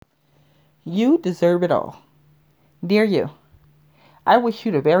You deserve it all. Dear you, I wish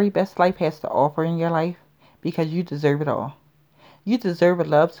you the very best life has to offer in your life because you deserve it all. You deserve a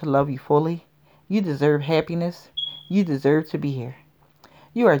love to love you fully. You deserve happiness. You deserve to be here.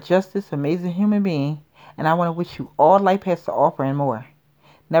 You are just this amazing human being, and I want to wish you all life has to offer and more.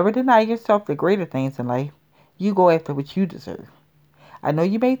 Never deny yourself the greater things in life. You go after what you deserve. I know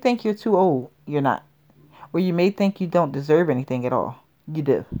you may think you're too old. You're not. Or you may think you don't deserve anything at all. You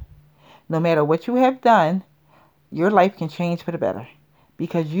do. No matter what you have done, your life can change for the better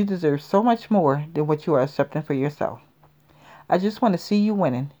because you deserve so much more than what you are accepting for yourself. I just want to see you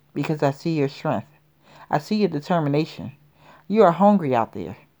winning because I see your strength. I see your determination. You are hungry out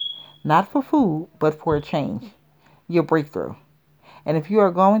there, not for food, but for a change, your breakthrough. And if you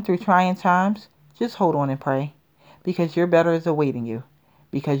are going through trying times, just hold on and pray because your better is awaiting you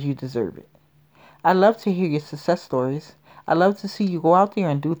because you deserve it. I love to hear your success stories. I love to see you go out there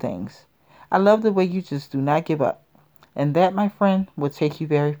and do things. I love the way you just do not give up. And that, my friend, will take you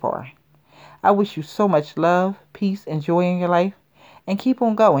very far. I wish you so much love, peace, and joy in your life. And keep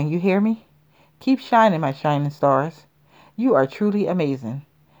on going, you hear me? Keep shining, my shining stars. You are truly amazing.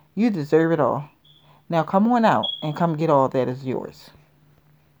 You deserve it all. Now come on out and come get all that is yours.